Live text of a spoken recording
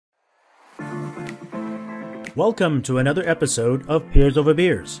Welcome to another episode of Peers Over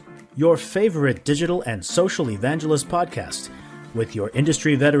Beers, your favorite digital and social evangelist podcast, with your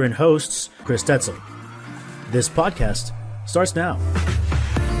industry veteran hosts, Chris Detzel. This podcast starts now.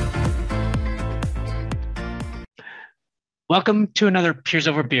 Welcome to another Peers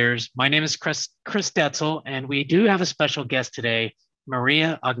Over Beers. My name is Chris Detzel, and we do have a special guest today,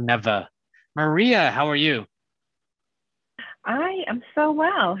 Maria Ognjeva. Maria, how are you? I am so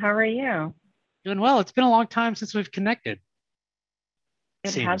well. How are you? Doing well. It's been a long time since we've connected.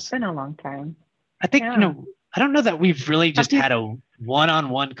 It has been a long time. I think, I don't know that we've really just had a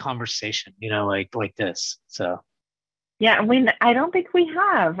one-on-one conversation, like this. So. Yeah, I don't think we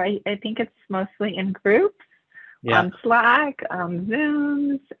have. I think it's mostly in groups, on Slack, on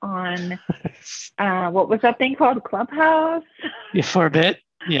Zooms, on, what was that thing called? Clubhouse? Yeah, for a bit.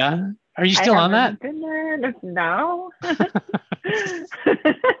 Yeah. Are you still on that? Been there. No.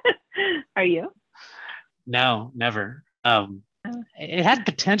 Are you? No, never. It had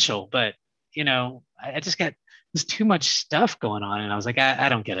potential, but I just got there's too much stuff going on, and I was like, I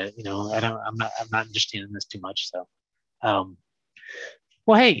don't get it. I'm not interested in this too much. So,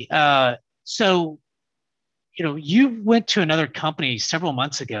 well, hey, so you went to another company several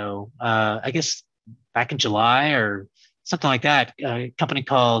months ago. I guess back in July or something like that. A company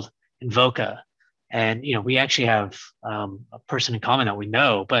called Invoca, and we actually have a person in common that we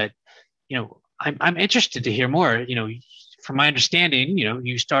know, but I'm interested to hear more. From my understanding,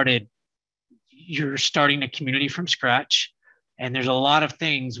 you're starting a community from scratch, and there's a lot of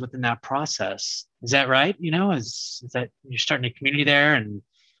things within that process. Is that right? Is that you're starting a community there? And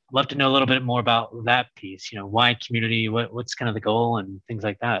I'd love to know a little bit more about that piece. Why community? What's kind of the goal and things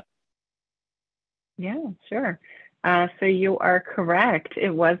like that? Yeah, sure. So you are correct.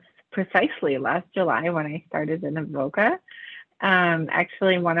 It was precisely last July when I started in Invoca.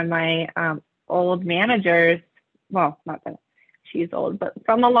 Actually, one of my old managers, well, not that she's old, but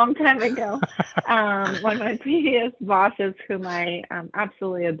from a long time ago, one of my previous bosses, whom I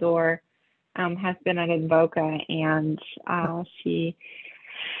absolutely adore, has been at Invoca, and she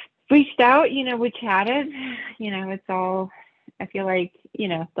reached out. We chatted. It's all. I feel like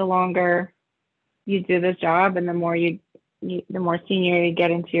the longer you do this job, and the more the more senior you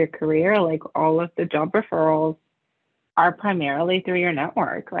get into your career, like all of the job referrals are primarily through your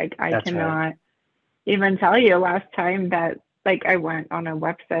network. Like I That's cannot right. even tell you last time that I went on a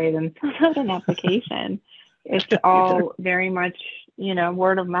website and filled out an application. It's all very much,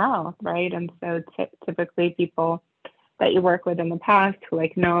 word of mouth, right? And so typically people that you work with in the past who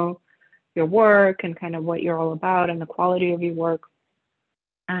know your work and kind of what you're all about and the quality of your work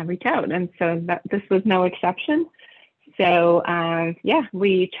reach out. And so this was no exception. So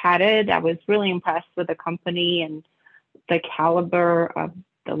we chatted. I was really impressed with the company and the caliber of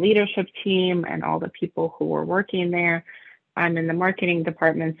the leadership team and all the people who were working there. I'm in the marketing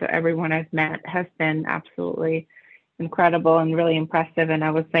department, so everyone I've met has been absolutely incredible and really impressive. And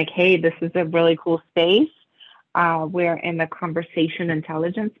I was like, hey, this is a really cool space. We're in the conversation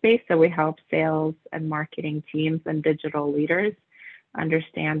intelligence space, so we help sales and marketing teams and digital leaders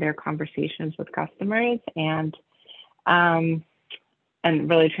understand their conversations with customers and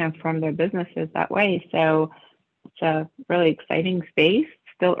really transform their businesses that way. So it's a really exciting space,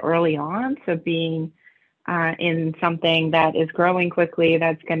 still early on. So being in something that is growing quickly,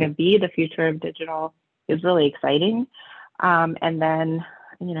 that's going to be the future of digital, is really exciting. And then,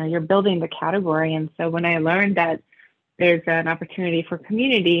 you're building the category. And so when I learned that there's an opportunity for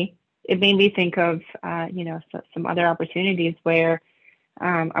community, it made me think of, some other opportunities where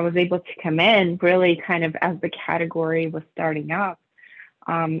I was able to come in really kind of as the category was starting up.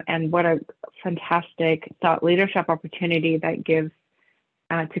 And what a fantastic thought leadership opportunity that gives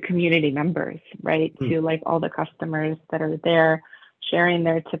to community members, right? To all the customers that are there sharing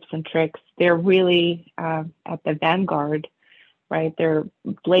their tips and tricks. They're really at the vanguard, right? They're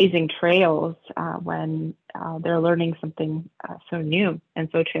blazing trails when they're learning something so new and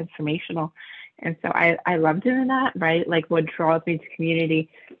so transformational. And so I love doing that, right? Like what draws me to community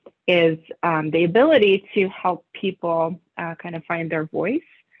is the ability to help people kind of find their voice,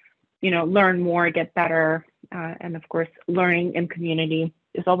 learn more, get better. And of course, learning in community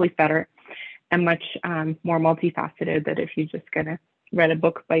is always better and much more multifaceted than if you just kind of read a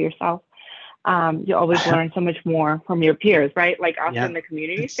book by yourself. You always learn so much more from your peers, right? Like us in the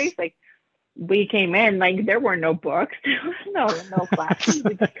community space, like we came in, like there were no books, there was no classes.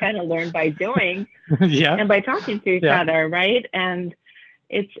 We just kind of learned by doing and by talking to each other, right? And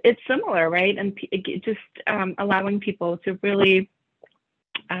it's similar, right? And just allowing people to really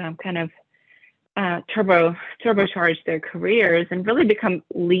kind of turbocharge their careers and really become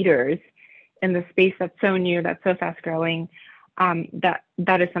leaders in the space that's so new, that's so fast growing, that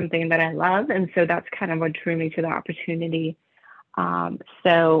is something that I love. And so that's kind of what drew me to the opportunity.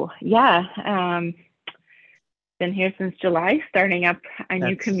 So yeah, been here since July, starting up a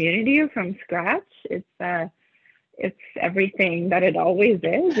new community from scratch. It's everything that it always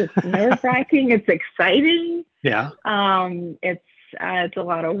is. It's nerve-wracking. It's exciting. Yeah. It's a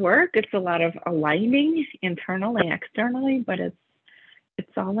lot of work. It's a lot of aligning internally, externally, but it's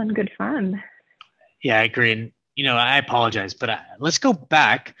all in good fun. Yeah, I agree. And, I apologize, but let's go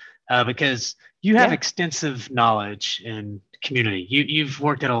back because you have extensive knowledge in community. You've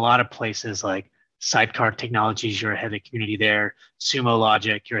worked at a lot of places like Sidecar Technologies, you're a head of community there. Sumo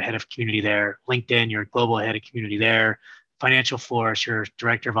Logic, you're a head of community there. LinkedIn, you're a global head of community there. Financial Force, you're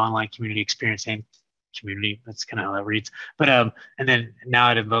director of online community experience and community. That's kind of how that reads. But and then now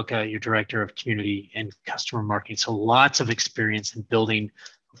at Invoca, you're director of community and customer marketing. So lots of experience in building,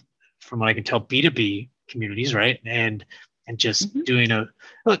 from what I can tell, B2B communities, right? And just doing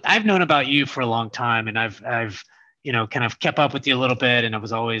look. I've known about you for a long time, and I've kind of kept up with you a little bit, and I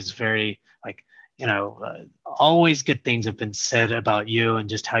was always very like. Always good things have been said about you and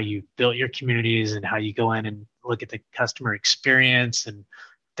just how you built your communities and how you go in and look at the customer experience and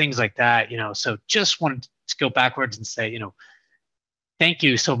things like that, so just wanted to go backwards and say, thank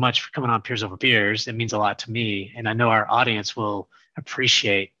you so much for coming on Peers Over Beers. It means a lot to me. And I know our audience will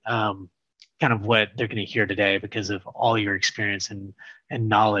appreciate kind of what they're going to hear today because of all your experience and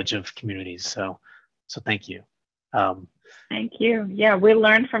knowledge of communities. So thank you. Thank you. Yeah, we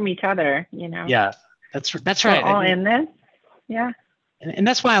learn from each other, Yeah, that's right. We're all in this. Yeah. And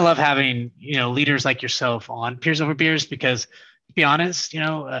that's why I love having, leaders like yourself on Peers Over Beers, because to be honest,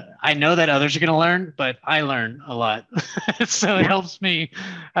 I know that others are going to learn, but I learn a lot. So it helps me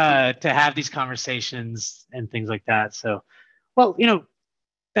to have these conversations and things like that. So, well,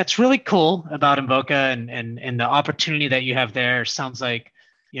 that's really cool about Invoca and the opportunity that you have there. Sounds like,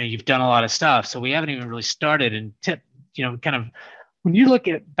 you've done a lot of stuff. So we haven't even really started. And kind of when you look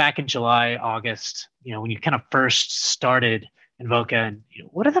at back in July, August, when you kind of first started Invoca, and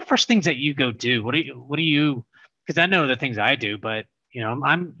what are the first things that you go do? What do you, because I know the things I do, but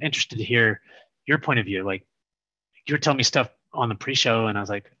I'm interested to hear your point of view. Like you were telling me stuff on the pre-show and I was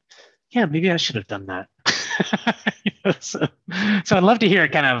like, yeah, maybe I should have done that. So I'd love to hear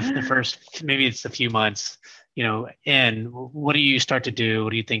kind of the first, maybe it's a few months, and what do you start to do?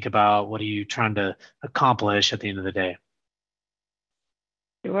 What do you think about? What are you trying to accomplish at the end of the day?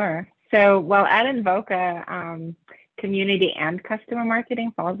 Sure. So, well, at Invoca, community and customer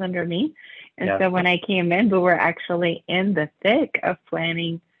marketing falls under me. And so when I came in, we were actually in the thick of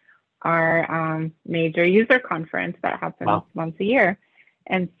planning our major user conference that happens once a year.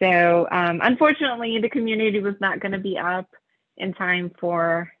 And so, unfortunately, the community was not going to be up in time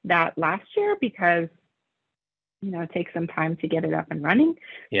for that last year because it takes some time to get it up and running,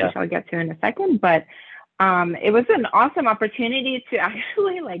 which I'll get to in a second. But it was an awesome opportunity to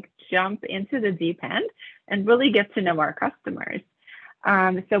actually jump into the deep end and really get to know our customers.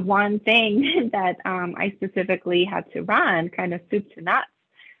 So one thing that I specifically had to run, kind of soup to nuts,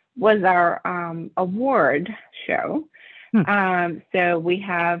 was our award show. So we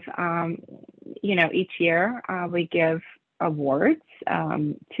have, each year we give awards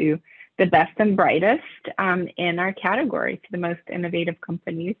to the best and brightest in our category, to the most innovative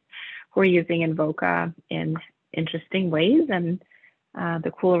companies who are using Invoca in interesting ways and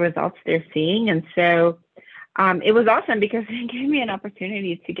the cool results they're seeing. And so it was awesome because it gave me an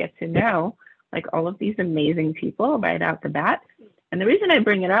opportunity to get to know all of these amazing people right out the bat. And the reason I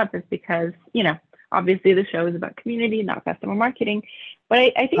bring it up is because, obviously the show is about community, not customer marketing, but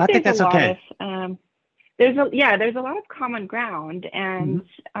I think there's a lot of, there's a lot of common ground. And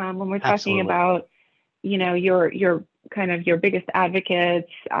when we're talking about, your kind of your biggest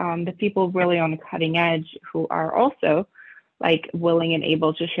advocates, the people really on the cutting edge who are also willing and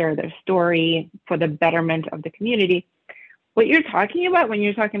able to share their story for the betterment of the community. What you're talking about when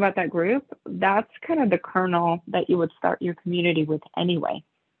you're talking about that group, that's kind of the kernel that you would start your community with anyway,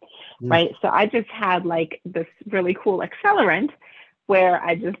 right? So I just had this really cool accelerant where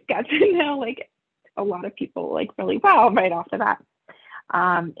I just got to know a lot of people really well right off the bat,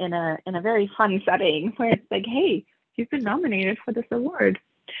 in a very fun setting where it's hey, you've been nominated for this award.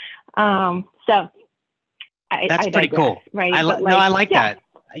 So that's pretty cool, right? I like that.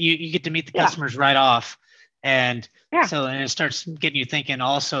 You get to meet the customers right off, and so and it starts getting you thinking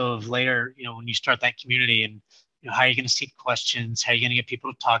also of later, when you start that community and how are you going to seek questions, how are you going to get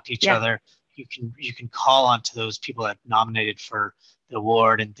people to talk to each other. You can call on to those people that nominated for the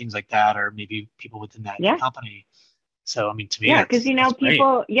award and things like that, or maybe people within that company. So, I mean, to me, Yeah, because that's great.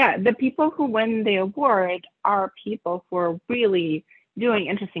 people, the people who win the award are people who are really doing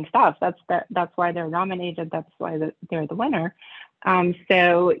interesting stuff. That's why they're nominated. That's why they're the winner.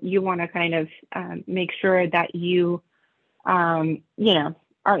 So you want to kind of make sure that you,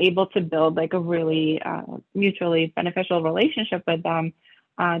 are able to build like a really mutually beneficial relationship with them,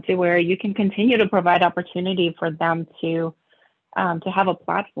 to where you can continue to provide opportunity for them to have a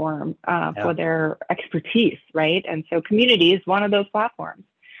platform Yeah. for their expertise, right? And so community is one of those platforms,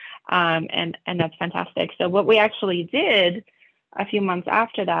 and that's fantastic. So what we actually did a few months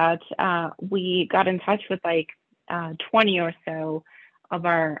after that, we got in touch with like 20 or so of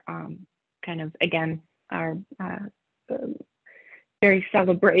our kind of, again, our very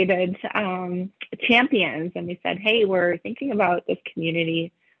celebrated champions, and we said, hey, we're thinking about this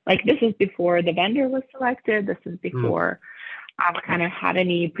community. Like, this is before the vendor was selected. This is Mm. before we kind of had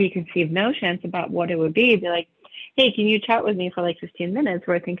any preconceived notions about what it would be. Be like, hey, can you chat with me for like 15 minutes?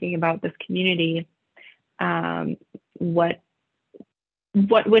 We're thinking about this community. What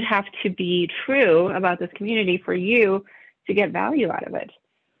would have to be true about this community for you to get value out of it,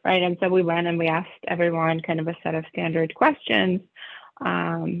 right? And so we went and we asked everyone kind of a set of standard questions,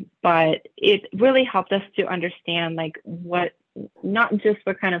 but it really helped us to understand like what, not just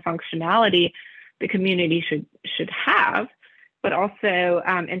what kind of functionality the community should have, but also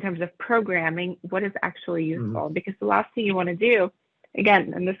in terms of programming, what is actually useful. Mm. Because the last thing you want to do,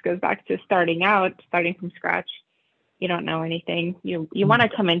 again, and this goes back to starting from scratch, you don't know anything. You want to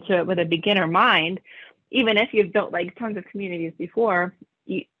come into it with a beginner mind, even if you've built like tons of communities before.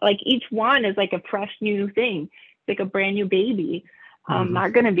 Like each one is like a fresh new thing. It's like a brand new baby. Mm-hmm.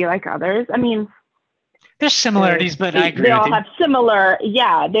 Not going to be like others. I mean, there's similarities, but I agree they with all you. have similar,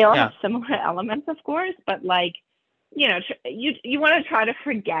 they all have similar elements, of course. But like, you want to try to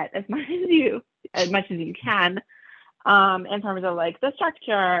forget as much as you can, in terms of like the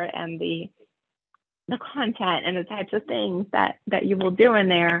structure and the content and the types of things that you will do in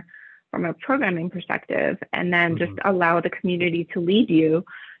there from a programming perspective, and then just allow the community to lead you.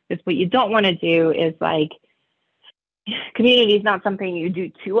 Because what you don't want to do is like, community is not something you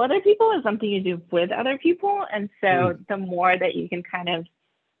do to other people, it's something you do with other people. And so the more that you can kind of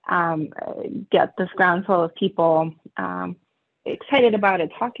get this groundful of people excited about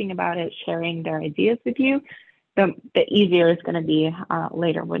it, talking about it, sharing their ideas with you, the easier it's going to be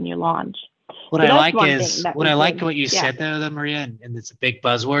later when you launch. What I like what you said though, Maria, and it's a big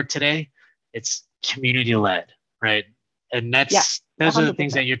buzzword today. It's community led, right? And those are the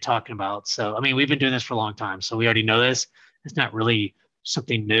things that you're talking about. So, I mean, we've been doing this for a long time, so we already know this. It's not really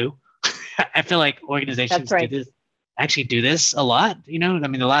something new. I feel like organizations do this a lot. I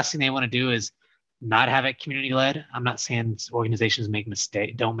mean, the last thing they want to do is not have it community led. I'm not saying organizations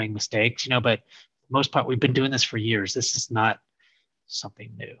don't make mistakes, but for the most part, we've been doing this for years. This is not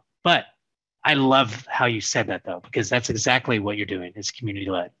something new. But I love how you said that though, because that's exactly what you're doing. It's community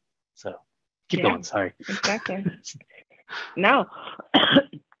led. So keep going. Sorry. Exactly. No,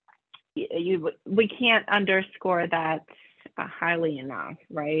 we can't underscore that highly enough,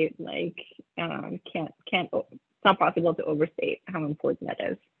 right? Like, can't. It's not possible to overstate how important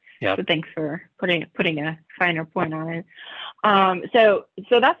that is. Yeah. So thanks for putting a finer point on it. So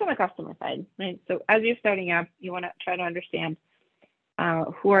that's on the customer side, right? So as you're starting up, you want to try to understand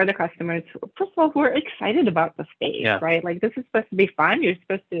who are the customers. First of all, who are excited about the space, right? Like, this is supposed to be fun. You're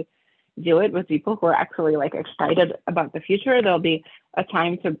supposed to do it with people who are actually like excited about the future. There'll be a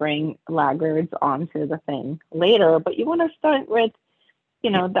time to bring laggards onto the thing later, but you want to start with,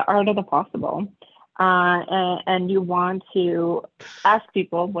 the art of the possible. And you want to ask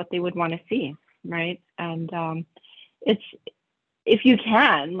people what they would want to see, right? And if you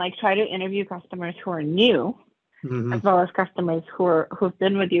can, like, try to interview customers who are new, as well as customers who've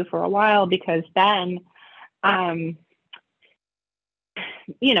been with you for a while, because then,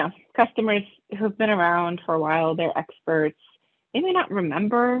 customers who've been around for a while, they're experts. They may not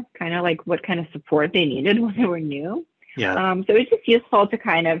remember kind of like what kind of support they needed when they were new. Yeah. So it's just useful to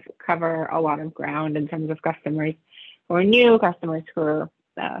kind of cover a lot of ground in terms of customers who are new, customers who've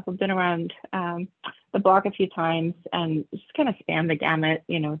been around the block a few times, and just kind of span the gamut,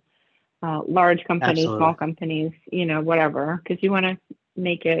 large companies, small companies, whatever, because you want to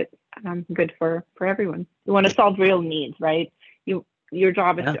make it good for everyone. You want to solve real needs, right? Your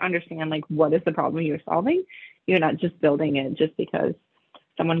job is to understand, like, what is the problem you're solving. You're not just building it just because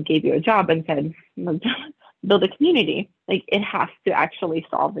someone gave you a job and said, build a community. Like, it has to actually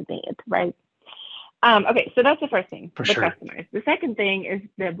solve a need, right? Okay, so that's the first thing, For the sure. customers. The second thing is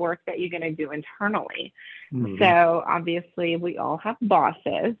the work that you're going to do internally. Mhm. So obviously, we all have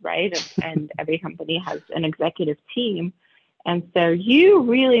bosses, right? And every company has an executive team. And so you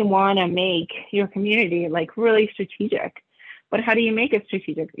really want to make your community like really strategic. But how do you make it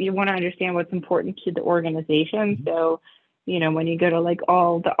strategic? You want to understand what's important to the organization. Mhm. So, when you go to like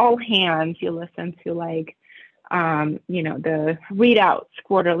all hands, you listen to like the readouts,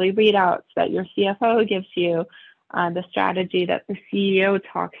 quarterly readouts that your CFO gives you, the strategy that the CEO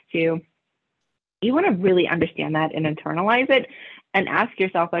talks to. You want to really understand that and internalize it and ask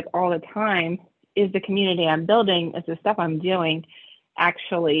yourself like all the time, is the community I'm building, is the stuff I'm doing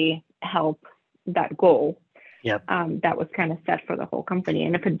actually help that goal Yep. that was kind of set for the whole company?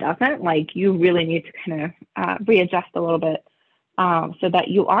 And if it doesn't, like you really need to kind of readjust a little bit so that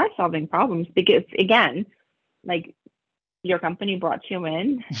you are solving problems, because again, like your company brought you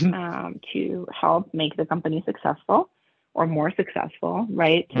in to help make the company successful or more successful,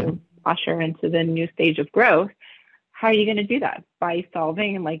 right? To usher into the new stage of growth. How are you going to do that? By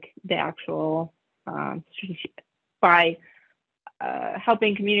solving like the actual, by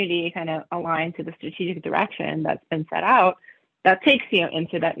helping community kind of align to the strategic direction that's been set out, that takes you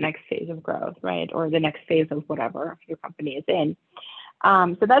into that next phase of growth, right? Or the next phase of whatever your company is in.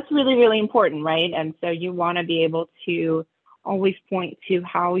 So that's really, really important, right? And so you want to be able to always point to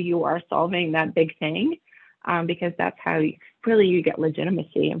how you are solving that big thing, because that's how you get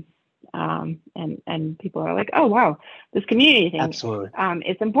legitimacy. And people are like, oh, wow, this community thing, Absolutely.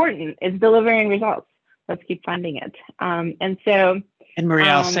 it's important. It's delivering results. Let's keep funding it. And Maria,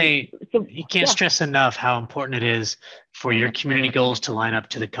 I'll say, you can't stress enough how important it is for your community goals to line up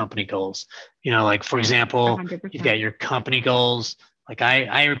to the company goals. Like for example, 100%. You've got your company goals. Like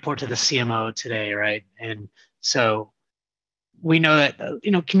I report to the CMO today, right? And so we know that,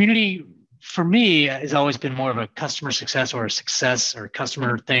 community for me has always been more of a customer success or a success or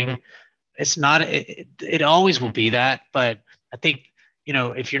customer thing. It's not, it always will be that. But I think,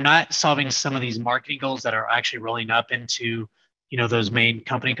 if you're not solving some of these marketing goals that are actually rolling up into, those main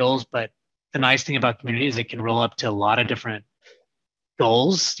company goals, but the nice thing about community is it can roll up to a lot of different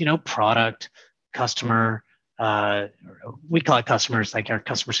goals, product, customer, we call it customers, like our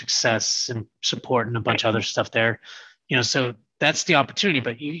customer success and support and a bunch of other stuff there. So that's the opportunity,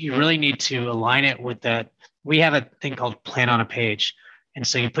 but you really need to align it with that. We have a thing called plan on a page. And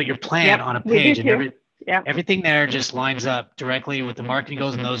so you put your plan on a page and everything there just lines up directly with the marketing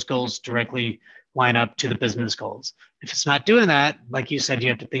goals, and those goals directly line up to the business goals. If it's not doing that, like you said, you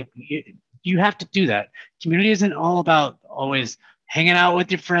have to think, you have to do that. Community isn't all about always hanging out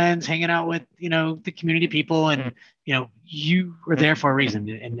with your friends, hanging out with, the community people, and, you are there for a reason,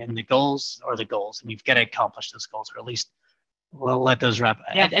 and the goals are the goals, and you've got to accomplish those goals, or at least let those wrap.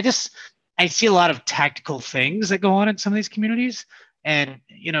 Yeah. I see a lot of tactical things that go on in some of these communities, and,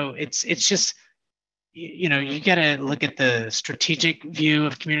 it's just, you got to look at the strategic view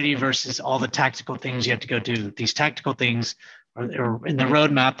of community versus all the tactical things you have to go do. These tactical things are in the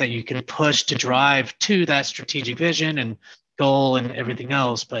roadmap that you can push to drive to that strategic vision and goal and everything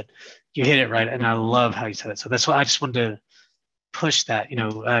else, but you hit it right. And I love how you said it. So that's why I just wanted to push that,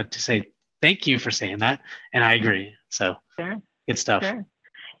 to say thank you for saying that. And I agree. So good stuff. Sure.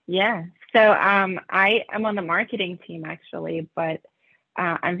 Yeah. So I am on the marketing team actually, but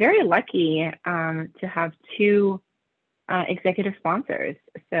I'm very lucky to have two executive sponsors.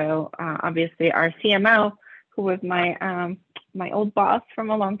 So obviously our CMO, who was my old boss from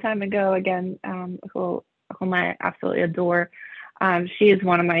a long time ago, again, whom I absolutely adore. She is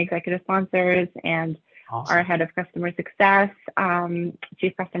one of my executive sponsors, and awesome. Our head of customer success,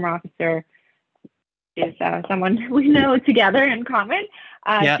 chief customer officer, is someone we know together in common.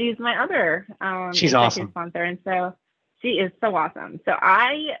 She's my other she's executive awesome. sponsor, and so she is so awesome. So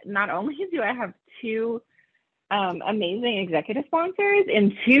not only do I have two amazing executive sponsors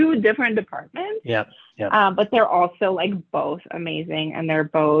in two different departments. But they're also like both amazing, and they're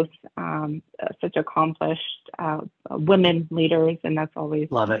both such accomplished women leaders, and that's always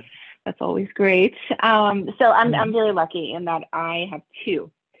love it. That's always great. So I'm very lucky in that I have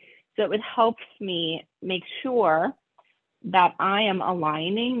two. So it helps me make sure that I am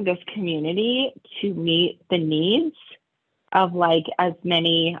aligning this community to meet the needs of like as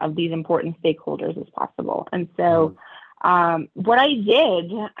many of these important stakeholders as possible. And so what I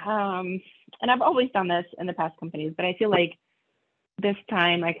did, and I've always done this in the past companies, but I feel like this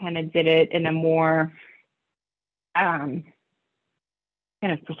time I kind of did it in a more kind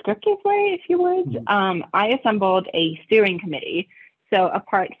of prescriptive way, if you would. I assembled a steering committee. So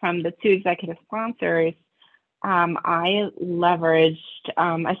apart from the two executive sponsors, I leveraged,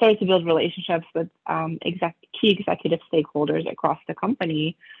 I started to build relationships with key executive stakeholders across the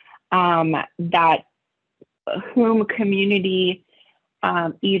company that whom community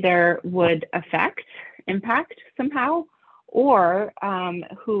either would impact somehow, or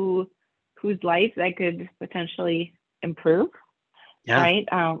whose lives I could potentially improve, right?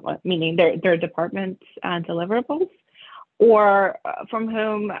 Meaning their department's deliverables, or from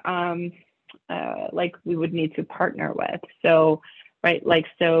whom like we would need to partner with. So, right, like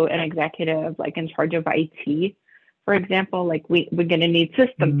so an executive like in charge of IT, for example, like we're going to need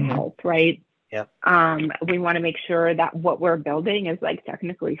systems help, right? Yep. We want to make sure that what we're building is like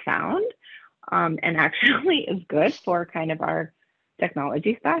technically sound and actually is good for kind of our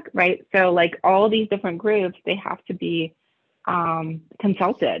technology stack, right? So like all these different groups, they have to be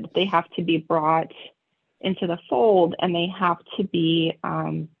consulted, they have to be brought into the fold, and they have to be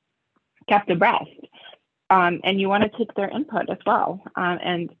kept abreast. And you want to take their input as well.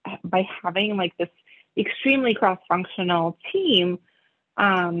 And by having like this extremely cross-functional team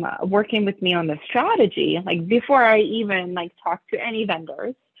working with me on the strategy, like before I even like talk to any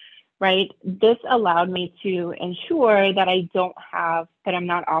vendors, right? This allowed me to ensure that I'm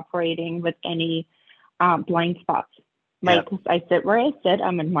not operating with any blind spots, right? Because I sit where I sit,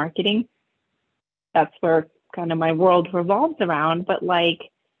 I'm in marketing. That's where kind of my world revolves around, but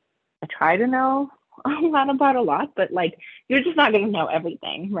like, I try to know a lot about a lot, but like, you're just not going to know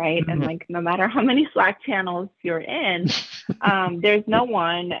everything, right? And like, no matter how many Slack channels you're in, there's no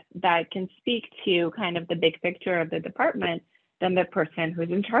one that can speak to kind of the big picture of the department than the person who's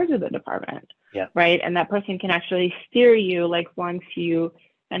in charge of the department, right? And that person can actually steer you, like once you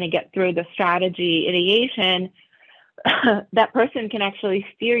kind of get through the strategy ideation, that person can actually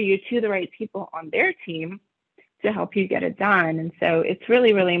steer you to the right people on their team to help you get it done. And so it's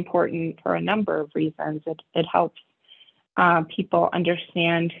really, really important for a number of reasons. It helps people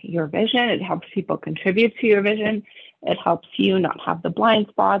understand your vision. It helps people contribute to your vision. It helps you not have the blind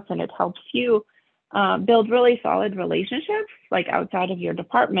spots, and it helps you build really solid relationships like outside of your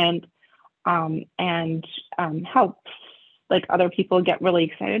department, and helps like other people get really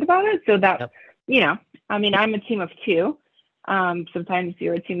excited about it. So that, you know, I mean, I'm a team of two. Sometimes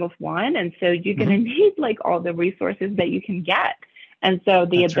you're a team of one, and so you're going to need like all the resources that you can get. And so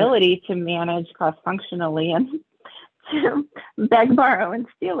the ability to manage cross-functionally and to beg, borrow, and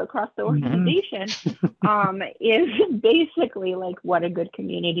steal across the organization is basically like what a good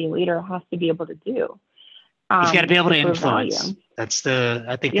community leader has to be able to do. You've got to be able to influence. Value.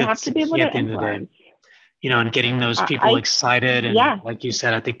 I think you have to be able to influence. You know, and getting those people excited, and like you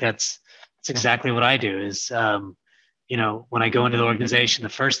said, I think that's exactly what I do. Is you know, when I go into the organization, the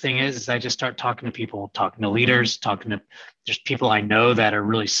first thing is I just start talking to people, talking to leaders, there's people I know that are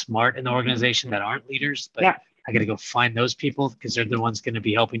really smart in the organization that aren't leaders, but I got to go find those people because they're the ones going to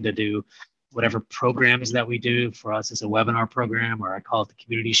be helping to do whatever programs that we do. For us, it's a webinar program, or I call it the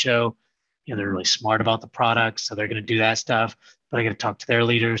community show. You know, they're really smart about the product, so they're going to do that stuff. But I got to talk to their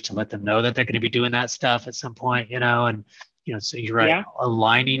leaders to let them know that they're going to be doing that stuff at some point, you know, and, you know, so you're right,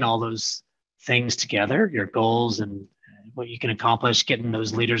 aligning all those things together, your goals and what you can accomplish, getting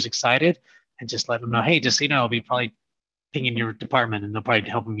those leaders excited, and just let them know, hey, just so you know, I'll be probably pinging your department, and they'll probably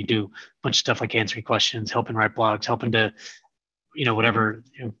helping me do a bunch of stuff like answering questions, helping write blogs, helping to, you know, whatever,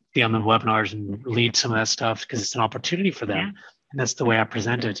 you know, be on the webinars and lead some of that stuff, because it's an opportunity for them. And that's the way I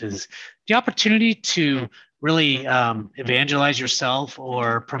present it, is the opportunity to really evangelize yourself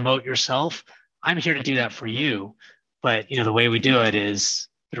or promote yourself. I'm here to do that for you. But, you know, the way we do it is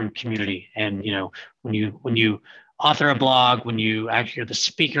through community. And, you know, when you author a blog, when you actually are the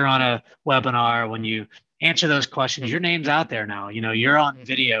speaker on a webinar, when you answer those questions, your name's out there now. You know, you're on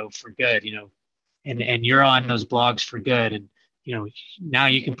video for good, you know, and you're on those blogs for good. And, you know, now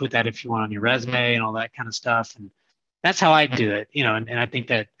you can put that if you want on your resume and all that kind of stuff. And that's how I do it, you know, and I think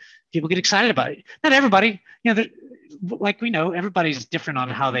that people get excited about it. Not everybody, you know, like we know, everybody's different on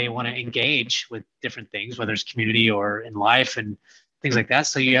how they want to engage with different things, whether it's community or in life and things like that.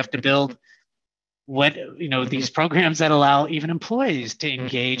 So you have to build these programs that allow even employees to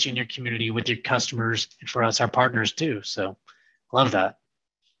engage in your community with your customers, and for us, our partners too. So love that.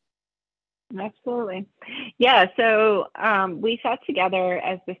 Absolutely. Yeah. So we sat together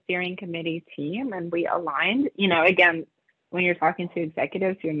as the steering committee team, and we aligned, you know, again, when you're talking to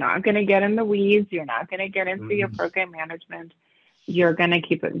executives, you're not going to get in the weeds. You're not going to get into your program management. You're going to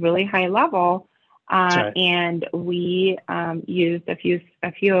keep it really high level. And we used a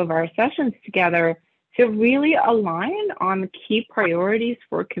few of our sessions together to really align on key priorities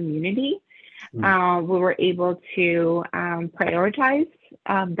for community. We were able to prioritize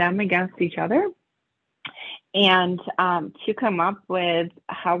them against each other. and to come up with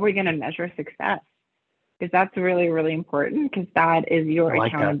how we're going to measure success, because that's really, really important, because that is your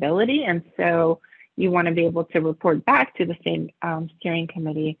accountability. And so you want to be able to report back to the same steering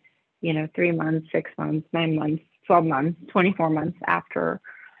committee, 3 months, 6 months, 9 months, 12 months, 24 months after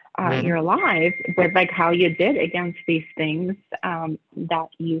you're live, with like how you did against these things that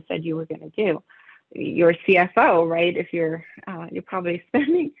you said you were going to do. Your CFO, right? If you're probably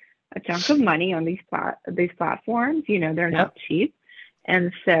spending a chunk of money on these platforms, they're not cheap.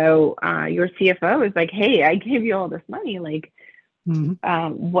 And so your CFO is like, hey, I gave you all this money. Like,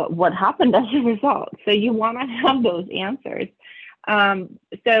 what happened as a result? So you want to have those answers.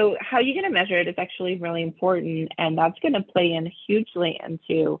 So how you're going to measure it is actually really important. And that's going to play in hugely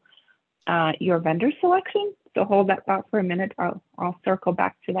into your vendor selection. So hold that thought for a minute. I'll circle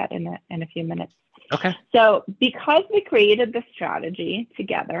back to that in a few minutes. Okay. So because we created the strategy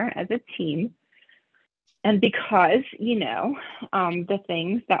together as a team, and because, the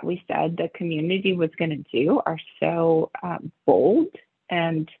things that we said the community was going to do are so bold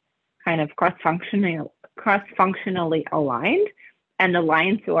and kind of cross-functionally aligned and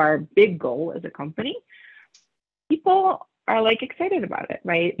aligned to our big goal as a company, people are like excited about it,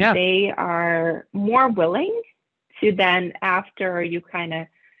 right? Yeah. They are more willing to then, after you kind of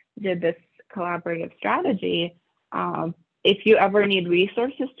did this collaborative strategy, if you ever need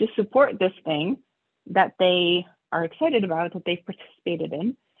resources to support this thing that they are excited about, that they've participated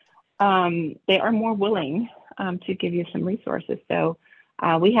in, they are more willing to give you some resources. So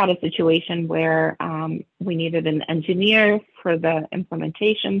we had a situation where we needed an engineer for the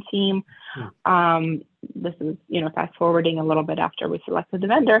implementation team. This is, fast forwarding a little bit after we selected the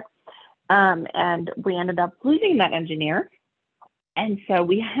vendor, and we ended up losing that engineer. And so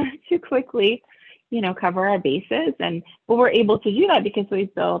we had to quickly, cover our bases. And we were able to do that because we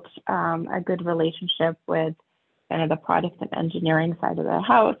built a good relationship with kind of the product and engineering side of the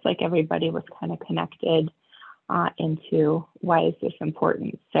house. Like, everybody was kind of connected into why is this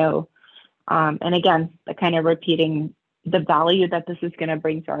important. So, and again, the kind of repeating the value that this is going to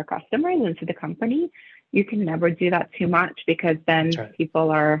bring to our customers and to the company. You can never do that too much, because then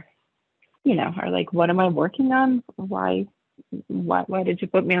people are like, what am I working on? Why did you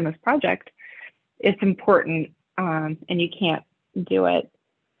put me on this project? It's important, and you can't do it.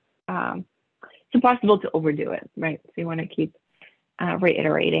 It's impossible to overdo it, right? So you want to keep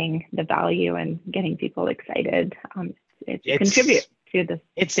reiterating the value and getting people excited. It contributes to this.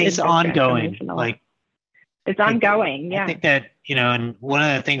 It's ongoing. It's ongoing. Yeah. I think that, and one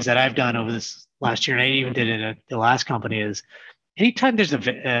of the things that I've done over this last year, and I even did it at the last company, is anytime there's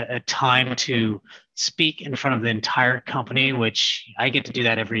a time to speak in front of the entire company, which I get to do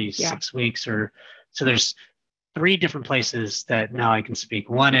that every 6 weeks, so there's 3 different places that now I can speak.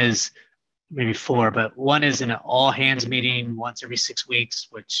 One is, maybe 4, but one is in an all hands meeting once every 6 weeks,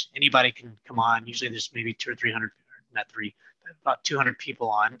 which anybody can come on. Usually there's maybe 200 or 300, about 200 people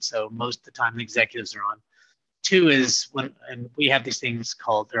on. So most of the time the executives are on. 2 is and we have these things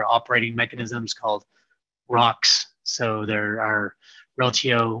they're operating mechanisms called ROCs. So there are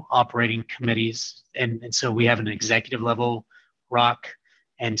Reltio operating committees. And so we have an executive level ROC.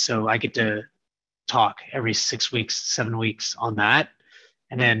 And so I get to talk every 6 weeks, 7 weeks on that.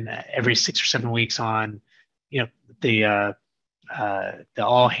 And then every 6 or 7 weeks on, the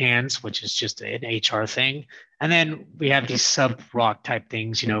all hands, which is just an HR thing. And then we have these sub-ROC type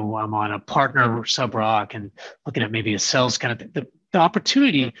things. I'm on a partner sub-ROC and looking at maybe a sales kind of thing. The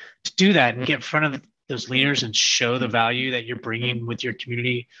opportunity to do that and get in front of those leaders and show the value that you're bringing with your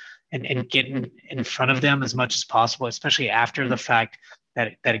community, and get in front of them as much as possible, especially after the fact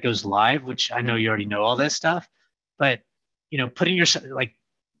that it goes live, which I know you already know all this stuff, but putting yourself, like,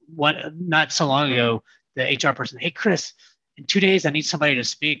 not so long ago, the HR person, hey, Chris, in 2 days, I need somebody to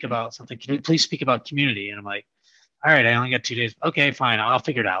speak about something. Can you please speak about community? And I'm like, all right, I only got 2 days. Okay, fine. I'll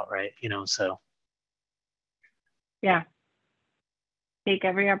figure it out. Right. So. Yeah. Take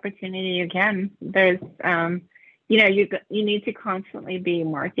every opportunity you can. There's, you need to constantly be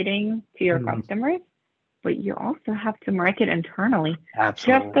marketing to your customers, but you also have to market internally.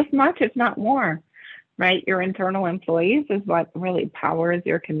 Absolutely. Just as much, if not more. Right? Your internal employees is what really powers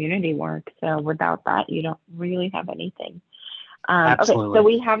your community work. So without that, you don't really have anything. Okay, so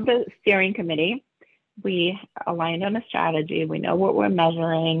we have the steering committee. We aligned on a strategy. We know what we're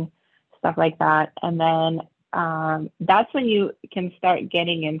measuring, stuff like that. And then that's when you can start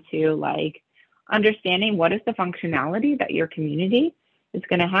getting into like understanding what is the functionality that your community is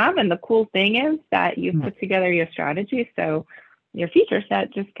going to have. And the cool thing is that you put together your strategy. So your feature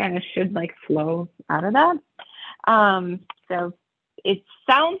set just kind of should like flow out of that. So it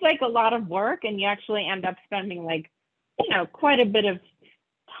sounds like a lot of work, and you actually end up spending like, quite a bit of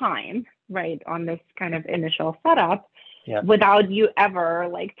time, right, on this kind of initial setup without you ever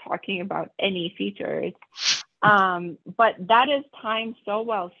like talking about any features. But that is time so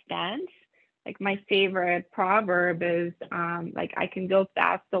well spent. Like my favorite proverb is like, I can go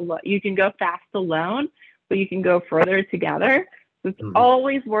fast you can go fast alone, but you can go further together. So it's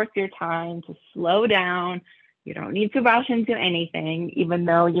always worth your time to slow down. You don't need to rush into anything, even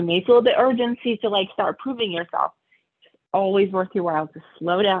though you may feel the urgency to like start proving yourself. It's always worth your while to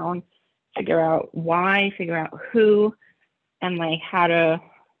slow down, figure out why, figure out who, and like how to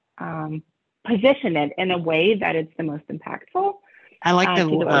position it in a way that it's the most impactful. I like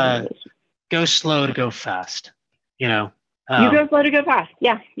the go slow to go fast. You go slow to go fast.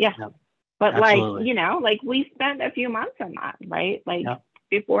 Yeah. But absolutely. like we spent a few months on that, right? Like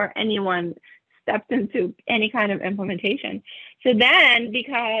before anyone stepped into any kind of implementation. So then,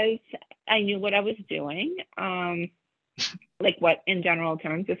 because I knew what I was doing, like what in general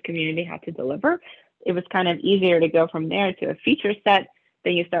terms this community had to deliver, it was kind of easier to go from there to a feature set.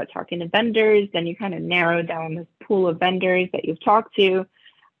 Then you start talking to vendors, then you kind of narrow down this pool of vendors that you've talked to.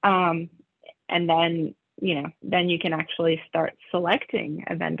 And then, then you can actually start selecting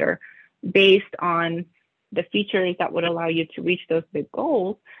a vendor based on the features that would allow you to reach those big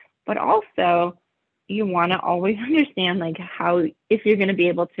goals. But also, you want to always understand like how, if you're going to be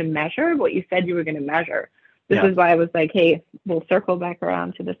able to measure what you said you were going to measure. This is why I was like, hey, we'll circle back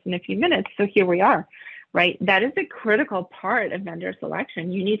around to this in a few minutes. So here we are, right? That is a critical part of vendor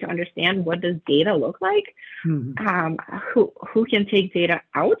selection. You need to understand, what does data look like? Who can take data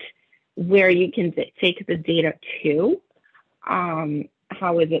out, where you can take the data to,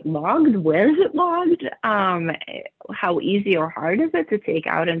 how is it logged? Where is it logged? How easy or hard is it to take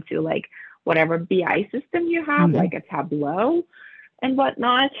out into like whatever BI system you have, like a Tableau and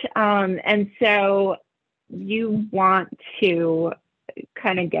whatnot. And so you want to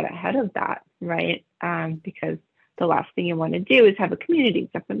kind of get ahead of that, right? Because the last thing you want to do is have a community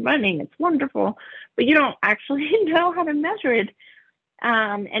that's up and running. It's wonderful, but you don't actually know how to measure it.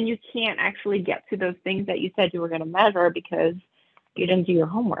 And you can't actually get to those things that you said you were going to measure because you didn't do your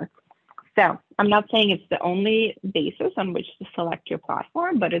homework. So I'm not saying it's the only basis on which to select your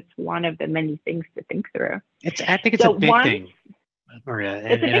platform, but it's one of the many things to think through. I think it's a big thing, Maria.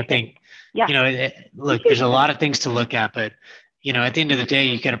 And I think, look, there's a lot of things to look at, but, at the end of the day,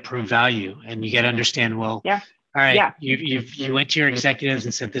 you got to prove value, and you got to understand, well, all right, you went to your executives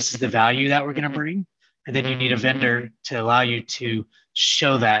and said, this is the value that we're going to bring. And then you need a vendor to allow you to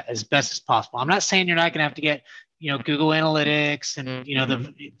show that as best as possible. I'm not saying you're not going to have to get, Google Analytics and,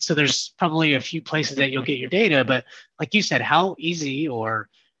 so there's probably a few places that you'll get your data, but like you said, how easy or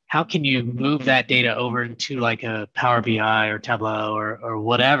how can you move that data over into like a Power BI or Tableau or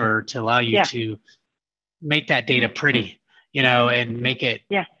whatever to allow you to make that data pretty, and make it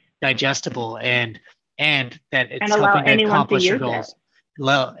digestible and that it's and helping to accomplish your use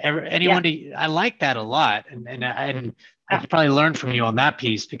goals. I like that a lot. And I could probably learn from you on that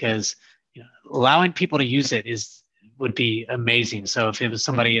piece, because allowing people to use it would be amazing. So if it was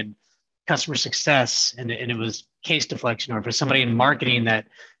somebody in customer success and it was case deflection, or if it's somebody in marketing that,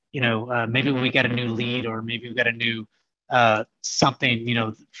 maybe we got a new lead, or maybe we got a new something,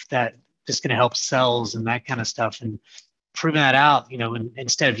 that is going to help sales and that kind of stuff, and proving that out, and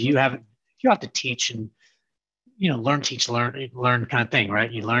instead of you have to teach and, learn, teach, learn kind of thing,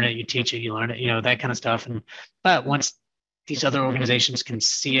 right? You learn it, you teach it, you learn it, that kind of stuff. But once these other organizations can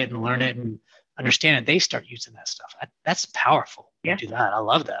see it and learn it and understand it, they start using that stuff. That's powerful. Do that. I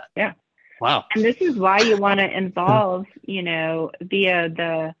love that. Yeah. Wow. And this is why you want to involve, via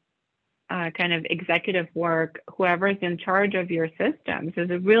the kind of executive work, whoever's in charge of your systems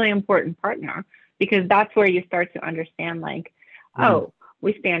is a really important partner, because that's where you start to understand like,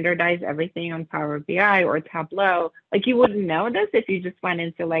 we standardize everything on Power BI or Tableau. Like you wouldn't know this if you just went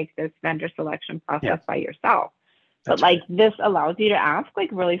into like this vendor selection process by yourself. But like this allows you to ask like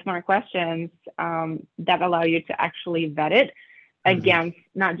really smart questions that allow you to actually vet it against,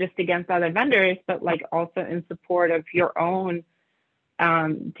 not just against other vendors, but like also in support of your own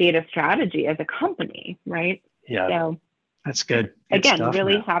data strategy as a company, right? Yeah, so that's good. Again, stuff,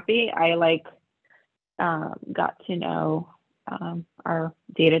 really happy. I like got to know our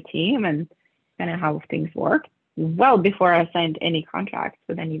data team and kind of how things work well before I signed any contracts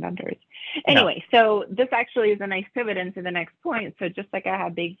with any vendors. Anyway, so this actually is a nice pivot into the next point. So just like I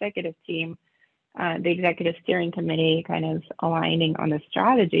had the executive team, the executive steering committee kind of aligning on the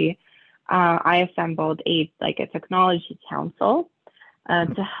strategy, I assembled a technology council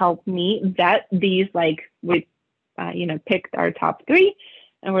to help me vet these with picked our top three,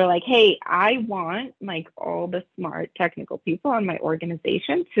 and we're like, hey, I want like all the smart technical people on my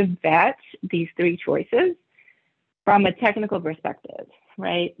organization to vet these three choices from a technical perspective,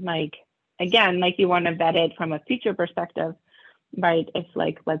 right? Like, again, like you want to vet it from a feature perspective, right? If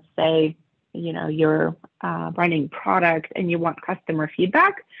like, let's say, you're running product and you want customer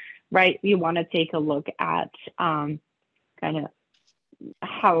feedback, right? You want to take a look at kind of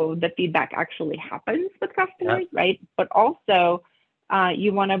how the feedback actually happens with customers, right? But also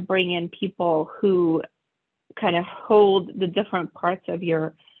you want to bring in people who kind of hold the different parts of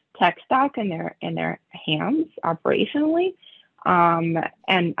your tech stack in their hands operationally,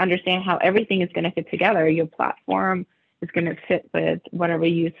 and understand how everything is going to fit together. Your platform is going to fit with whatever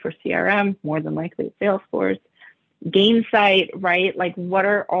you use for CRM, more than likely Salesforce, Gainsight, right? Like, what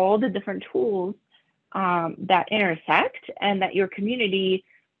are all the different tools that intersect, and that your community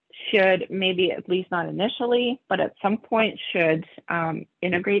should, maybe at least not initially, but at some point should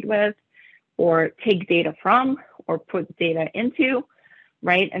integrate with, or take data from, or put data into,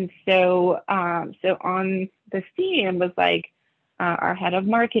 right? And so on the team was like our head of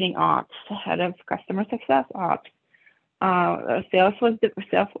marketing ops, head of customer success ops, Salesforce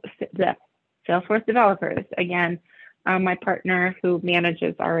developers, again, my partner who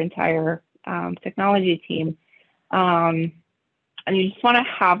manages our entire technology team. And you just want to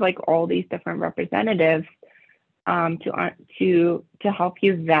have like all these different representatives to help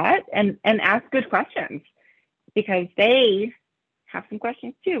you vet and ask good questions, because they have some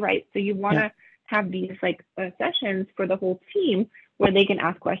questions too, right? So you want to have these like sessions for the whole team where they can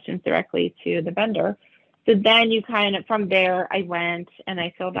ask questions directly to the vendor. So then you kind of, from there, I went and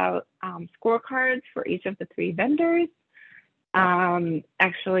I filled out scorecards for each of the three vendors.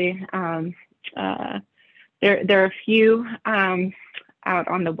 Actually, there are a few out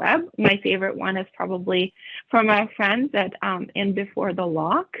on the web. My favorite one is probably from our friends at In Before the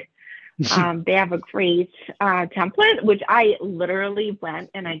Lock. They have a great template, which I literally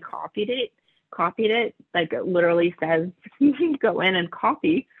went and I copied it. Like, it literally says, go in and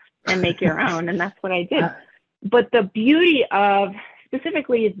copy and make your own. And that's what I did. But the beauty of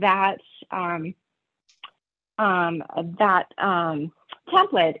specifically that template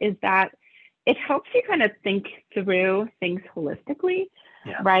is that it helps you kind of think through things holistically,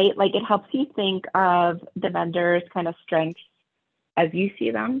 right? Like, it helps you think of the vendor's kind of strengths as you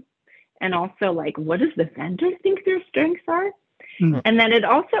see them. And also, like, what does the vendor think their strengths are? Mm-hmm. And then it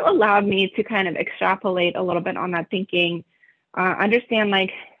also allowed me to kind of extrapolate a little bit on that thinking, understand,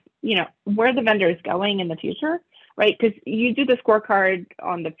 like, where the vendor is going in the future, right? Because you do the scorecard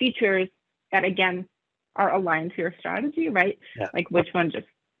on the features that, again, are aligned to your strategy, right? Yeah. Like, which one just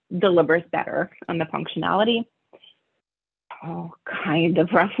delivers better on the functionality. Oh, kind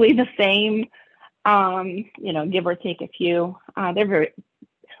of roughly the same, give or take a few. They're very,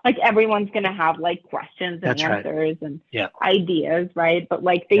 like, everyone's going to have like questions and answers and ideas, right? But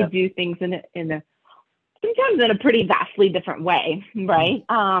like, they do things in a sometimes in a pretty vastly different way, right?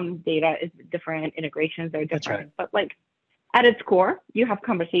 Data is different, integrations are different, but like, at its core, you have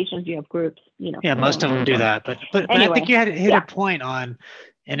conversations, you have groups, Yeah, most of them do that, but anyway, I think you had hit a point on,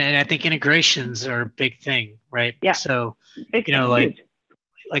 and I think integrations are a big thing, right? Yeah. So,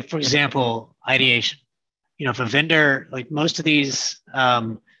 like for example, ideation. If a vendor, like most of these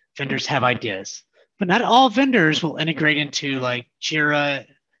vendors have ideas, but not all vendors will integrate into like Jira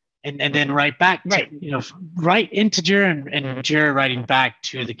and then write back to, right into Jira and Jira writing back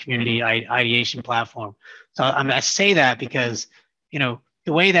to the community ideation platform. So I say that because,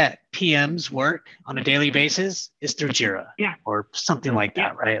 the way that PMs work on a daily basis is through Jira or something like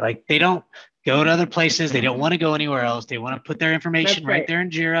that, right? Like, they don't go to other places. They don't want to go anywhere else. They want to put their information right there in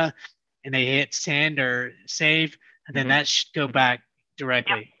Jira, and they hit send or save, and then that should go back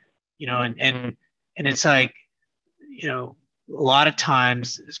directly, and it's like, a lot of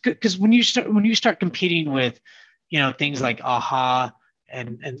times, because when you start competing with, things like AHA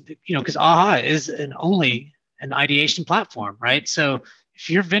and because AHA is only an ideation platform, right? So if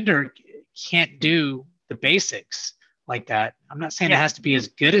your vendor can't do the basics like that, I'm not saying it has to be as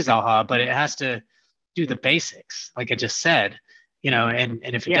good as AHA, but it has to do the basics, like I just said, and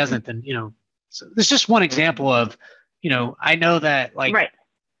if it doesn't, then, so there's just one example of, I know that, like,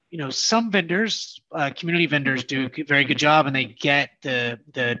 some vendors, community vendors do a very good job, and they get the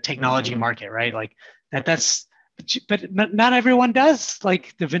technology market, right? Like but not everyone does.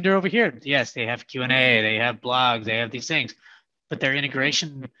 Like the vendor over here, yes, they have Q&A, they have blogs, they have these things, but their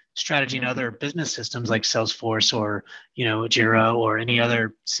integration strategy in other business systems like Salesforce or, Jira or any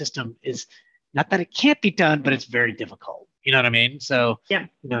other system is not that it can't be done, but it's very difficult. You know what I mean? So,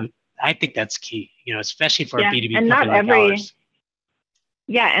 I think that's key, especially for a Yeah, B2B and not company like every ours.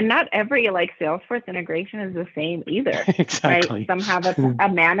 yeah, and not every like Salesforce integration is the same either, right? Exactly. Some have a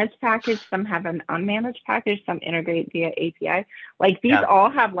managed package, some have an unmanaged package, some integrate via API. Like these Yeah, all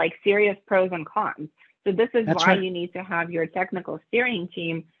have like serious pros and cons. So this is that's why right. you need to have your technical steering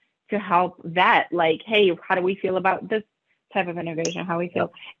team to help vet, like, hey, how do we feel about this type of integration? How we feel.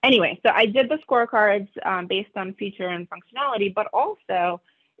 Yep. Anyway, so I did the scorecards based on feature and functionality, but also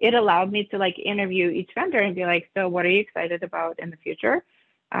it allowed me to like interview each vendor and be like, so what are you excited about in the future?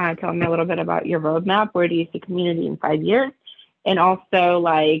 Tell me a little bit about your roadmap. Where do you see community in 5 years? And also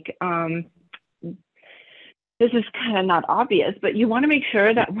like, this is kind of not obvious, but you want to make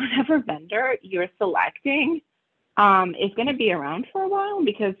sure that whatever vendor you're selecting is going to be around for a while,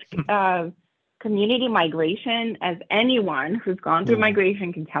 because community migration, as anyone who's gone through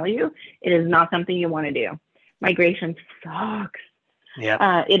migration can tell you, it is not something you want to do. Migration sucks.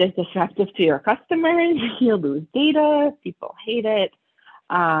 Yeah. It is disruptive to your customers. You lose data. People hate it.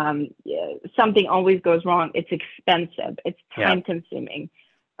 Something always goes wrong. It's expensive. It's time consuming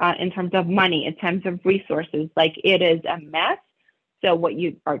in terms of money, in terms of resources. Like it is a mess. So what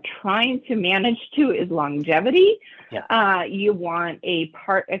you are trying to manage to is longevity. Yeah. You want a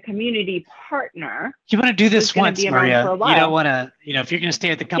community partner. You want to do this once, Maria. You don't want to, if you're going to stay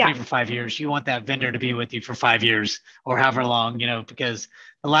at the company for 5 years, you want that vendor to be with you for 5 years or however long, because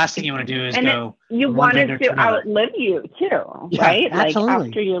the last thing you want to do is you want it to outlive you too, right? Absolutely. Like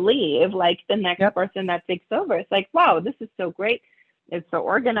after you leave, like the next person that takes over, it's like, wow, this is so great. It's so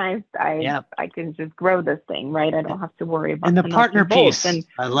organized. I can just grow this thing, right? I don't have to worry about. And the partner piece, and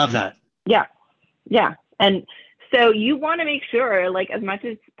I love that. Yeah. And so you want to make sure, like as much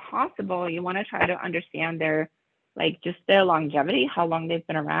as possible, you want to try to understand their longevity, how long they've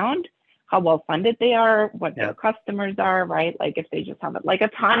been around, how well funded they are, what their customers are, right? Like if they just have like a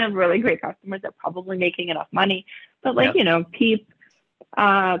ton of really great customers, they're probably making enough money. But like, Peep,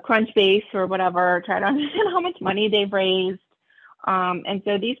 Crunchbase or whatever, try to understand how much money they've raised. And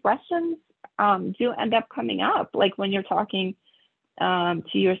so these questions do end up coming up, like when you're talking to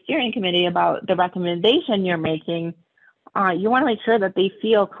your steering committee about the recommendation you're making. You want to make sure that they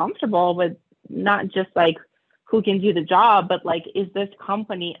feel comfortable with not just like who can do the job, but like, is this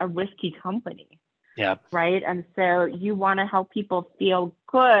company a risky company? Yeah. Right. And so you want to help people feel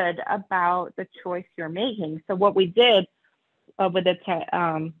good about the choice you're making. So what we did with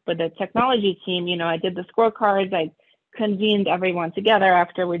the technology team, I did the scorecards. I convened everyone together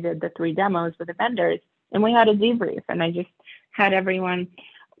after we did the 3 demos with the vendors, and we had a debrief, and I just had everyone.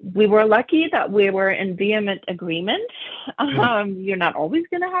 We were lucky that we were in vehement agreement. You're not always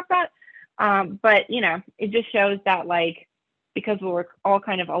going to have that. But, it just shows that like, because we were all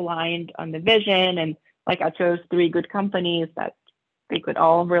kind of aligned on the vision, and like I chose 3 good companies that they could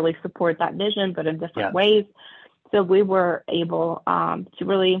all really support that vision, but in different ways. So we were able to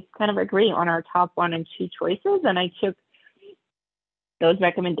really kind of agree on our top 1 and 2 choices. And I took those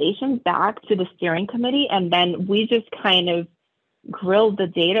recommendations back to the steering committee, and then we just kind of grilled the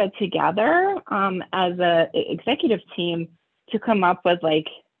data together as a executive team to come up with like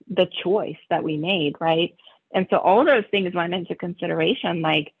the choice that we made, right? And so all those things went into consideration.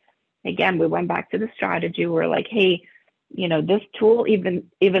 Like, again, we went back to the strategy. We're like, hey, this tool, even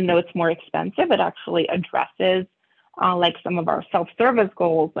though it's more expensive, it actually addresses like some of our self-service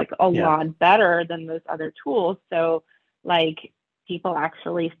goals, like a lot better than those other tools. So like people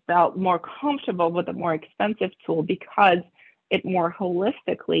actually felt more comfortable with a more expensive tool because it more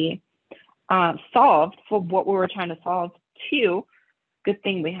holistically solved for what we were trying to solve too. Good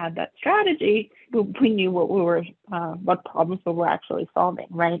thing we had that strategy. We knew what problems we were actually solving,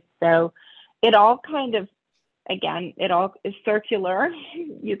 right? So it all kind of, again, it all is circular.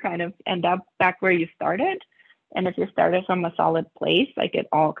 You kind of end up back where you started. And if you started from a solid place, like it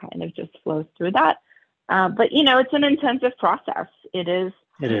all kind of just flows through that. But, it's an intensive process. It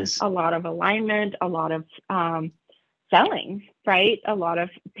is a lot of alignment, a lot of selling, right? A lot of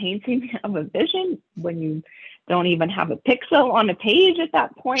painting of a vision when you don't even have a pixel on a page at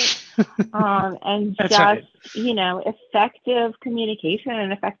that point. And just, right. Effective communication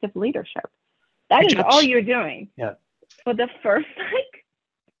and effective leadership. That is all you're doing for the first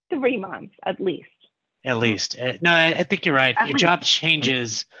 3 months, at least. At least. No, I think you're right. Your job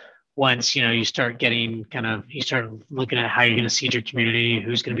changes once, you start getting you start looking at how you're going to seed your community,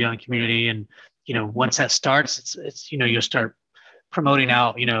 who's going to be on the community. And, once that starts, it's you'll start promoting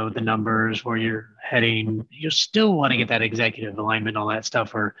out, the numbers where you're heading, you still want to get that executive alignment, all that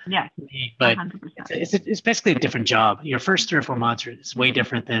stuff. Yeah, but 100%. it's basically a different job. Your first 3 or 4 months is way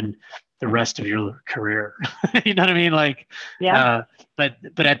different than the rest of your career. You know what I mean? Like, Yeah. But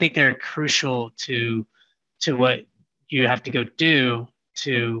I think they're crucial to what you have to go do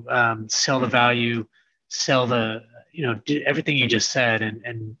to sell the value, sell the, do everything you just said,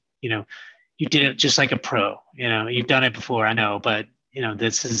 and you did it just like a pro. You've done it before, I know, but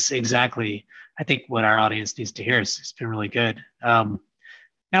this is exactly, I think, what our audience needs to hear. It's been really good. Now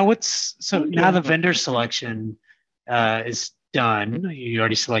now the vendor selection is done. You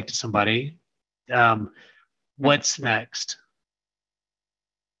already selected somebody. What's next?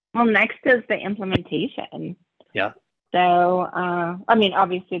 Well, next is the implementation. Yeah. So,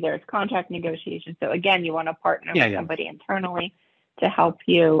 obviously there's contract negotiation. So again, you want to partner with somebody internally to help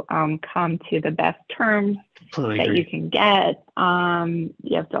you come to the best terms you can get.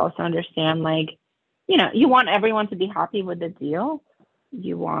 You have to also understand, you want everyone to be happy with the deal.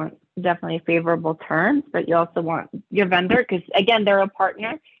 You want definitely favorable terms, but you also want your vendor, because again, they're a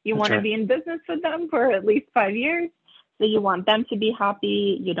partner. You want to be in business with them for at least 5 years. So you want them to be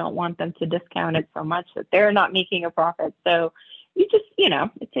happy. You don't want them to discount it so much that they're not making a profit. So you just,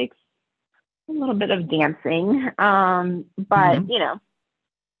 it takes a little bit of dancing. But,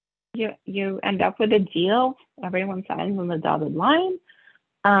 you end up with a deal. Everyone signs on the dotted line.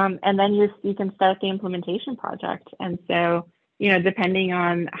 And then you can start the implementation project. And so, depending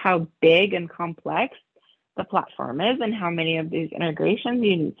on how big and complex the platform is and how many of these integrations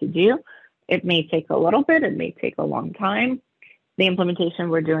you need to do, it may take a little bit, it may take a long time. The implementation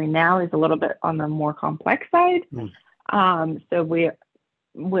we're doing now is a little bit on the more complex side. So we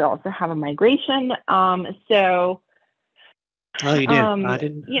also have a migration. Oh, you did? I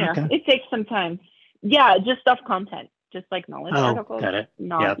didn't. It takes some time. Yeah, just stuff content, just like knowledge articles, got it.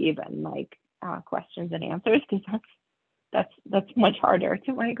 Not even like questions and answers, because that's much harder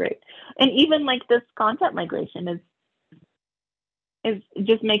to migrate. And even like this content migration is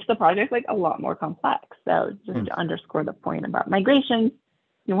just makes the project like a lot more complex. So just to underscore the point about migrations,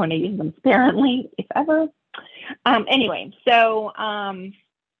 you want to use them sparingly, if ever. Anyway, so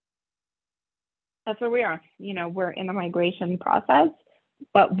that's where we are. We're in the migration process,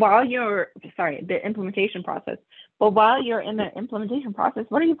 but the implementation process. But while you're in the implementation process,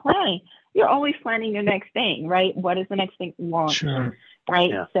 what are you planning? You're always planning your next thing, right? What is the next thing? Launch. Sure.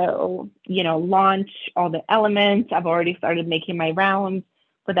 Right. Yeah. So, launch all the elements. I've already started making my rounds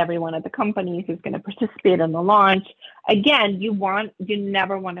with everyone at the company who's going to participate in the launch. Again, you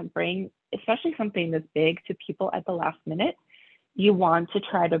never want to bring, especially something this big, to people at the last minute. You want to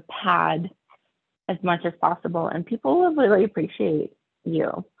try to pad as much as possible, and people will really appreciate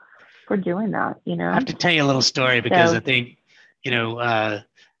you for doing that. I have to tell you a little story, because I think,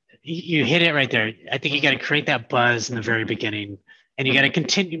 you hit it right there. I think you got to create that buzz in the very beginning. And you got to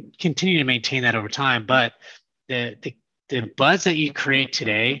continue to maintain that over time. But the buzz that you create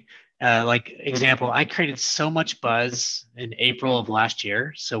today, like example, I created so much buzz in April of last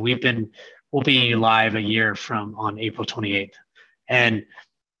year. So we'll be live a year on April 28th. And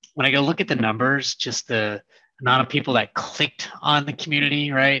when I go look at the numbers, just the amount of people that clicked on the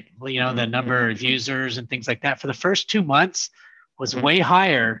community, right? Well, the number of users and things like that for the first 2 months was way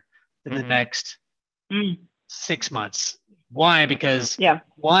higher than the next 6 months. Why? Because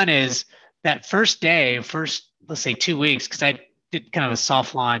one is that first let's say 2 weeks, because I did kind of a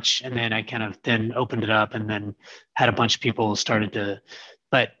soft launch, and then I kind of then opened it up, and then had a bunch of people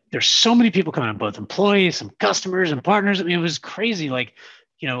but there's so many people coming on, both employees, some customers and partners. I mean, it was crazy. Like,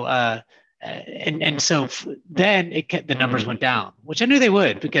 and so then the numbers went down, which I knew they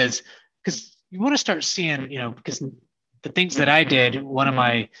would, because you want to start seeing, because the things that I did,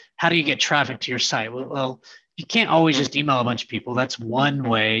 how do you get traffic to your site? Well, you can't always just email a bunch of people. That's one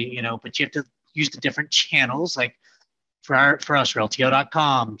way, but you have to use the different channels. Like for us,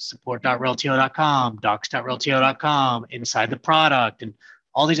 Reltio.com, support.reltio.com, docs.reltio.com, inside the product, and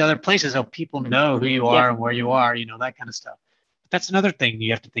all these other places so people know who you are and where you are, that kind of stuff. But that's another thing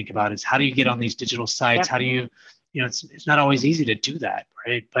you have to think about, is how do you get on these digital sites? How do you, it's not always easy to do that,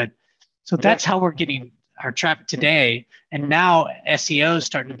 right? But so that's how we're getting our traffic today. And now SEO is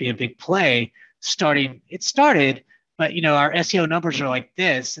starting to be a big play. It started, but our SEO numbers are like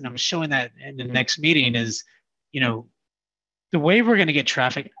this, and I'm showing that in the next meeting is, the way we're going to get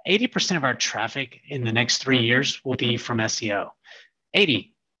traffic, 80% of our traffic in the next 3 years will be from SEO.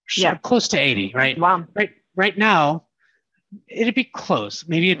 80, close to 80, right? Wow. Right now, it'd be close.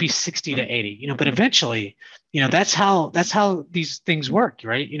 Maybe it'd be 60 to 80, but eventually, that's how these things work,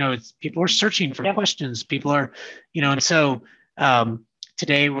 right? It's people are searching for questions. People are, and so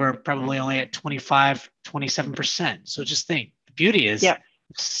Today, we're probably only at 27%. So just think, the beauty is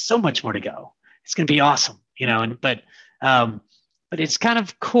so much more to go. It's going to be awesome, but it's kind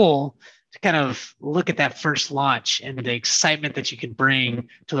of cool to kind of look at that first launch and the excitement that you can bring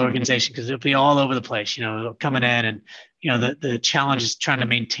to the organization, because it'll be all over the place, coming in, and, the challenge is trying to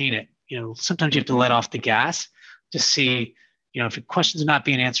maintain it. Sometimes you have to let off the gas to see, if a question's not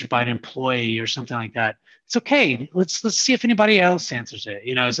being answered by an employee or something like that, it's okay. Let's see if anybody else answers it.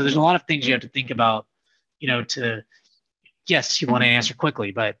 So there's a lot of things you have to think about, yes, you want to answer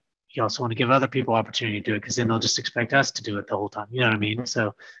quickly, but you also want to give other people opportunity to do it, because then they'll just expect us to do it the whole time. You know what I mean?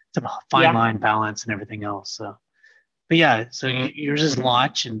 So it's a fine line balance and everything else. So, but yeah, so yours is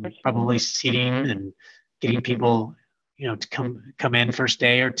launch and probably seeding and getting people, to come in first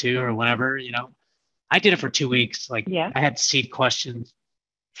day or two or whenever. I did it for 2 weeks. I had seed questions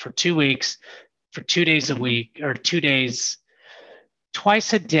for 2 weeks, for 2 days a week, or 2 days,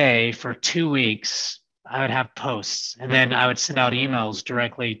 twice a day for 2 weeks. I would have posts, and then I would send out emails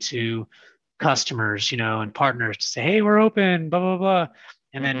directly to customers, and partners to say, hey, we're open, blah, blah, blah.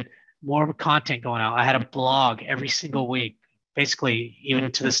 And then more content going out. I had a blog every single week. Basically,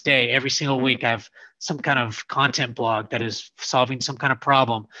 even to this day, every single week, I have some kind of content blog that is solving some kind of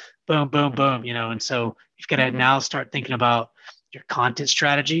problem. Boom, boom, boom, and so you've got to now start thinking about your content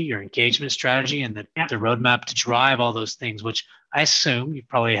strategy, your engagement strategy, and the roadmap to drive all those things, which I assume you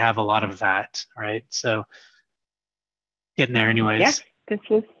probably have a lot of that, right? So getting there anyways. Yes, this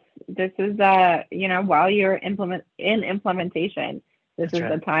is while you're in implementation, this is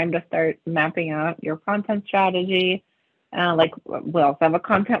the time to start mapping out your content strategy. We also have a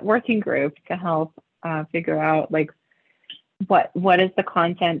content working group to help figure out what is the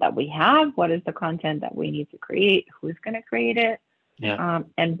content that we have, what is the content that we need to create, who's going to create it,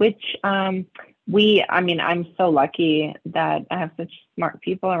 and which I'm so lucky that I have such smart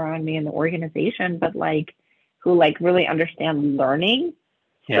people around me in the organization, but who really understand learning.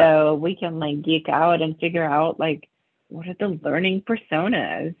 So we can geek out and figure out what are the learning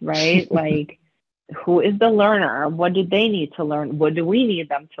personas, right? Who is the learner? What do they need to learn? What do we need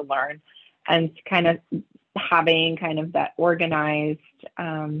them to learn? And kind of having that organized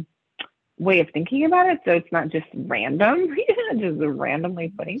way of thinking about it, so it's not just random, just randomly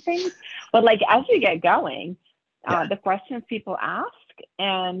putting things, but as you get going, the questions people ask,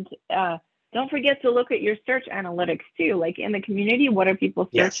 and don't forget to look at your search analytics too. In the community, what are people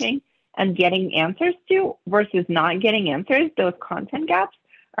searching and getting answers to versus not getting answers? Those content gaps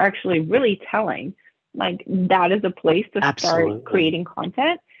are actually really telling. That is a place to start creating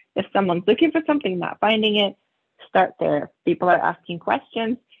content. If someone's looking for something, not finding it, start there. People are asking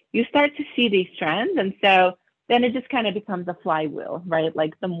questions. You start to see these trends. And so then it just kind of becomes a flywheel, right?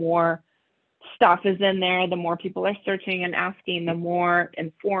 The more stuff is in there, the more people are searching and asking, the more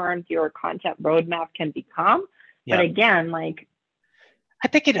informed your content roadmap can become. But again, I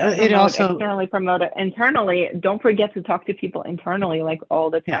think it also externally, promote it internally. Don't forget to talk to people internally all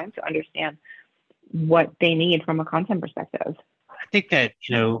the time to understand what they need from a content perspective. I think that,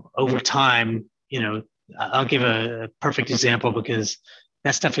 over time, I'll give a perfect example, because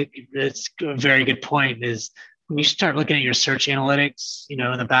that stuff, it's a very good point, is when you start looking at your search analytics, in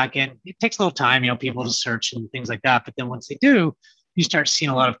the back end, it takes a little time, people to search and things like that. But then once they do, you start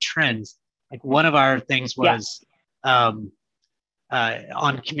seeing a lot of trends. One of our things was on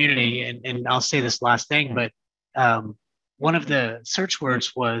community, and I'll say this last thing, but one of the search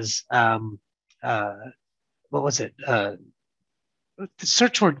words was, what was it? The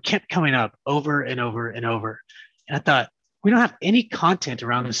search word kept coming up over and over and over. And I thought, we don't have any content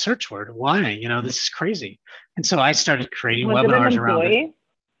around the search word. Why? This is crazy. And so I started creating webinars around it.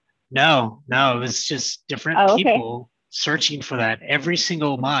 No, it was just different people searching for that every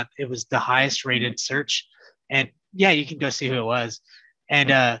single month. It was the highest rated search. And you can go see who it was.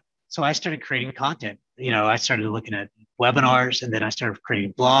 And so I started creating content. I started looking at webinars, and then I started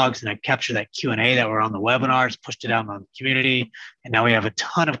creating blogs, and I captured that Q&A that were on the webinars, pushed it out on the community. And now we have a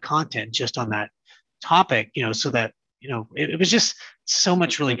ton of content just on that topic, so that, it was just so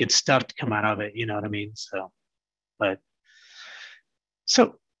much really good stuff to come out of it. You know what I mean? So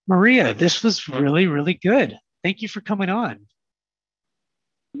Maria, this was really, really good. Thank you for coming on.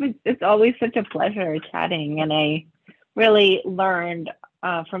 It's always such a pleasure chatting, and I really learned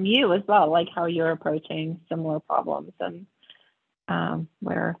from you as well, how you're approaching similar problems, and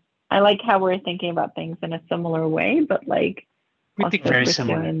where I like how we're thinking about things in a similar way, but we think very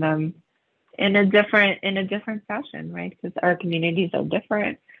similar. Them in a different fashion, right? Because our communities are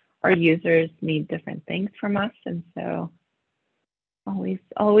different, our users need different things from us, and so always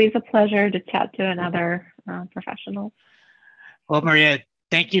a pleasure to chat to another professional. Well, Maria,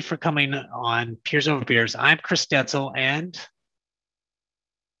 thank you for coming on Peers Over Beers. I'm Chris Detzel, and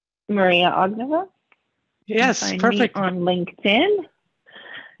Maria Ognova. yes, perfect. Me on LinkedIn.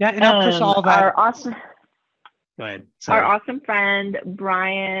 Yeah, and I'll push all that. Our awesome, Go ahead. Sorry. Our awesome friend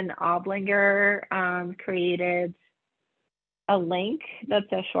Brian Oblinger created a link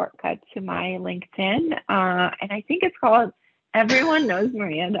that's a shortcut to my LinkedIn, and I think it's called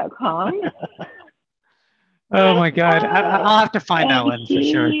everyoneknowsmaria.com. Oh my God, I'll have to find that one for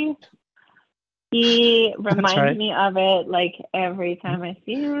sure. He reminds me of it like every time I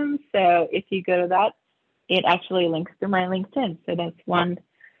see him. So if you go to that, it actually links to my LinkedIn. So that's one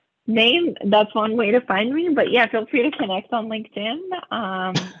name. That's one way to find me. But yeah, feel free to connect on LinkedIn.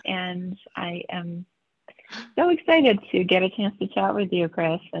 And I am so excited to get a chance to chat with you,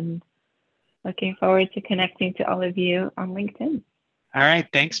 Chris, and looking forward to connecting to all of you on LinkedIn. All right.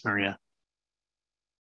 Thanks, Maria.